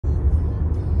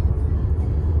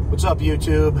What's up,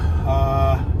 YouTube?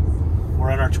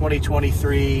 We're in our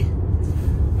 2023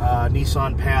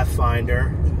 Nissan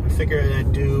Pathfinder. I figured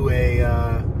I'd do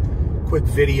a quick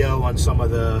video on some of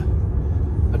the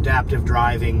adaptive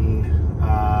driving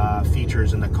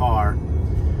features in the car.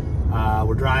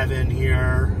 We're driving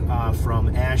here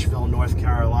from Asheville, North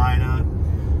Carolina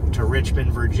to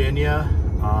Richmond, Virginia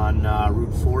on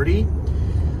Route 40.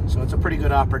 So it's a pretty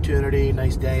good opportunity,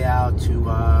 nice day out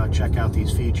to check out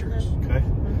these features. Okay.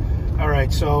 All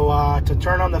right, so to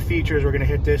turn on the features, we're going to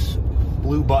hit this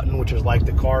blue button, which is like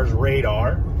the car's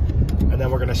radar, and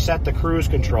then we're going to set the cruise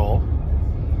control,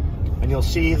 and you'll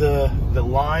see the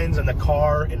lines in the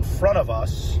car in front of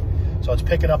us. So it's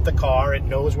picking up the car, it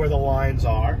knows where the lines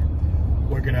are.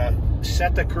 We're going to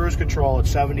set the cruise control at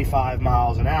 75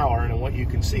 miles an hour, and what you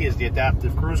can see is the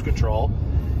adaptive cruise control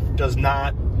does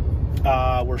not,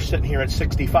 we're sitting here at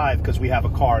 65 because we have a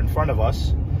car in front of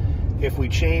us. If we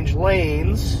change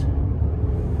lanes,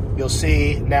 you'll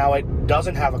see now it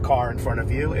doesn't have a car in front of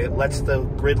you. It lets the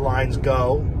grid lines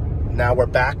go. Now we're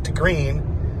back to green,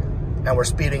 and we're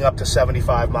speeding up to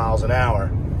 75 miles an hour.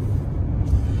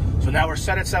 So now we're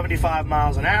set at 75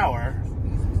 miles an hour,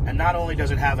 and not only does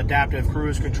it have adaptive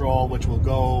cruise control, which will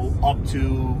go up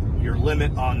to your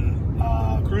limit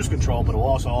on cruise control, but it will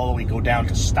also all the way go down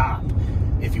to stop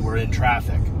if you were in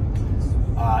traffic.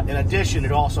 In addition,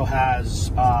 it also has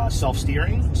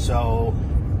self-steering, so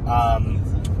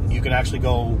you can actually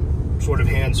go sort of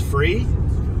hands-free.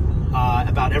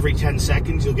 About every 10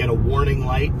 seconds, you'll get a warning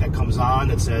light that comes on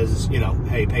that says, you know,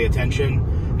 hey, pay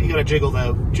attention. You gotta jiggle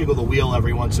the wheel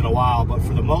every once in a while, but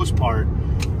for the most part,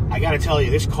 I gotta tell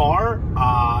you, this car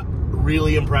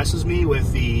really impresses me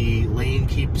with the lane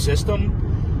keep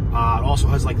system. It also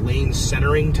has like lane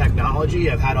centering technology.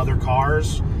 I've had other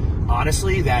cars,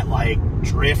 honestly, that like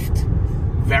drift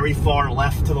very far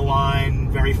left to the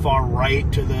line, very far right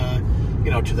to the, you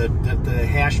know, to the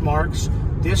hash marks.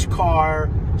 This car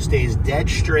stays dead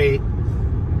straight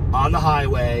on the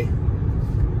highway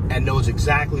and knows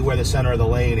exactly where the center of the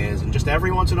lane is. And just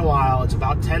every once in a while, it's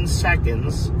about 10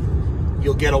 seconds,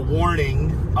 you'll get a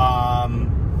warning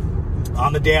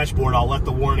on the dashboard. I'll let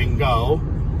the warning go.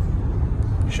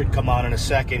 It should come on in a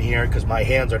second here because my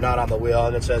hands are not on the wheel,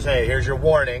 and it says, hey, here's your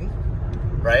warning,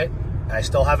 right? And I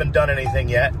still haven't done anything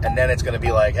yet, and then it's going to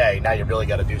be like, hey, now you really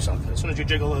got to do something. As soon as you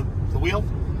jiggle the wheel,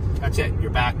 that's it.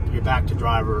 You're back to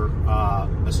driver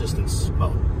assistance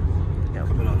mode. Yeah.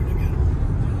 Coming on it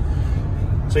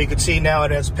again. So you can see now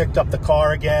it has picked up the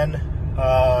car again.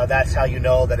 That's how you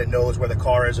know that it knows where the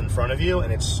car is in front of you,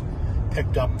 and it's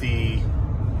picked up the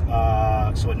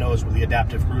so it knows with the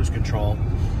adaptive cruise control.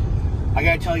 I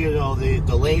gotta tell you though,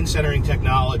 the lane centering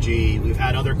technology, we've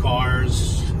had other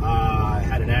cars, I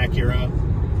had an Acura,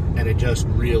 and it just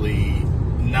really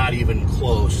not even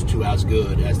close to as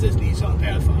good as this Nissan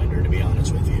Pathfinder, to be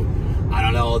honest with you. I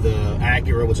don't know, the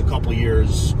Acura was a couple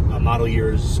years, model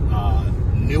years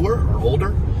newer or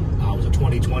older. It was a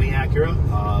 2020 Acura.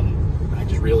 I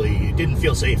just really, it didn't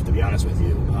feel safe, to be honest with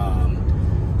you.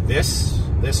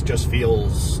 This just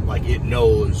feels like it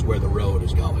knows where the road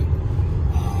is going.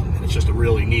 And it's just a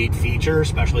really neat feature,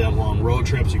 especially on long road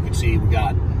trips. You can see we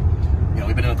got, you know,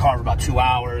 we've been in the car for about 2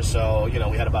 hours, so, you know,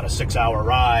 we had about a 6-hour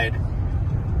ride,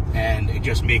 and it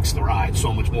just makes the ride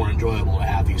so much more enjoyable to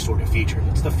have these sort of features.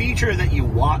 It's the feature that you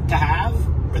want to have,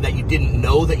 or that you didn't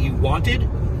know that you wanted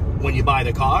when you buy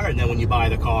the car, and then when you buy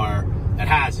the car that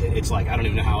has it, it's like, I don't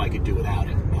even know how I could do without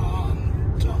it.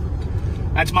 So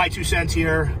that's my 2 cents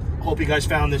here. Hope you guys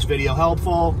found this video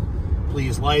helpful.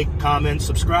 Please like, comment,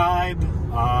 subscribe.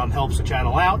 Helps the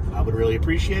channel out. I would really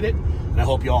appreciate it. And I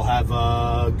hope you all have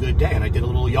a good day. And I did a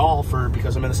little y'all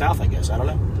because I'm in the South, I guess. I don't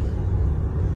know.